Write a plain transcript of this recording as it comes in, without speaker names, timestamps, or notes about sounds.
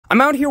I'm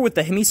out here with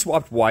the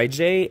Hemi-swapped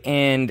YJ,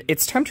 and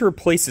it's time to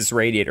replace this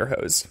radiator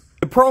hose.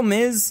 The problem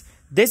is,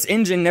 this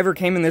engine never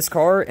came in this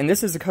car, and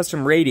this is a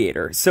custom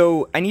radiator,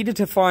 so I needed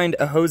to find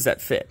a hose that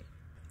fit.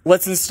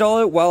 Let's install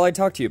it while I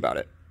talk to you about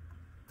it.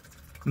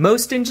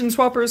 Most engine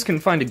swappers can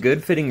find a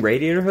good fitting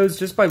radiator hose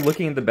just by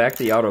looking at the back of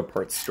the auto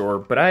parts store,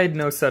 but I had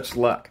no such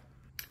luck.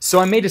 So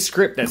I made a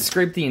script that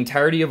scraped the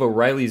entirety of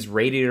O'Reilly's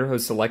radiator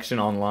hose selection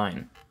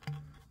online.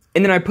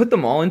 And then I put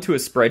them all into a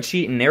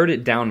spreadsheet and narrowed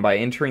it down by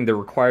entering the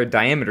required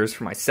diameters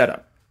for my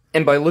setup.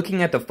 And by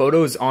looking at the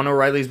photos on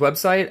O'Reilly's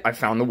website, I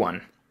found the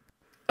one.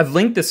 I've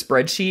linked the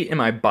spreadsheet in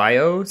my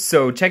bio,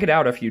 so check it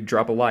out if you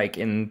drop a like,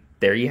 and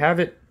there you have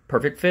it.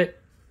 Perfect fit.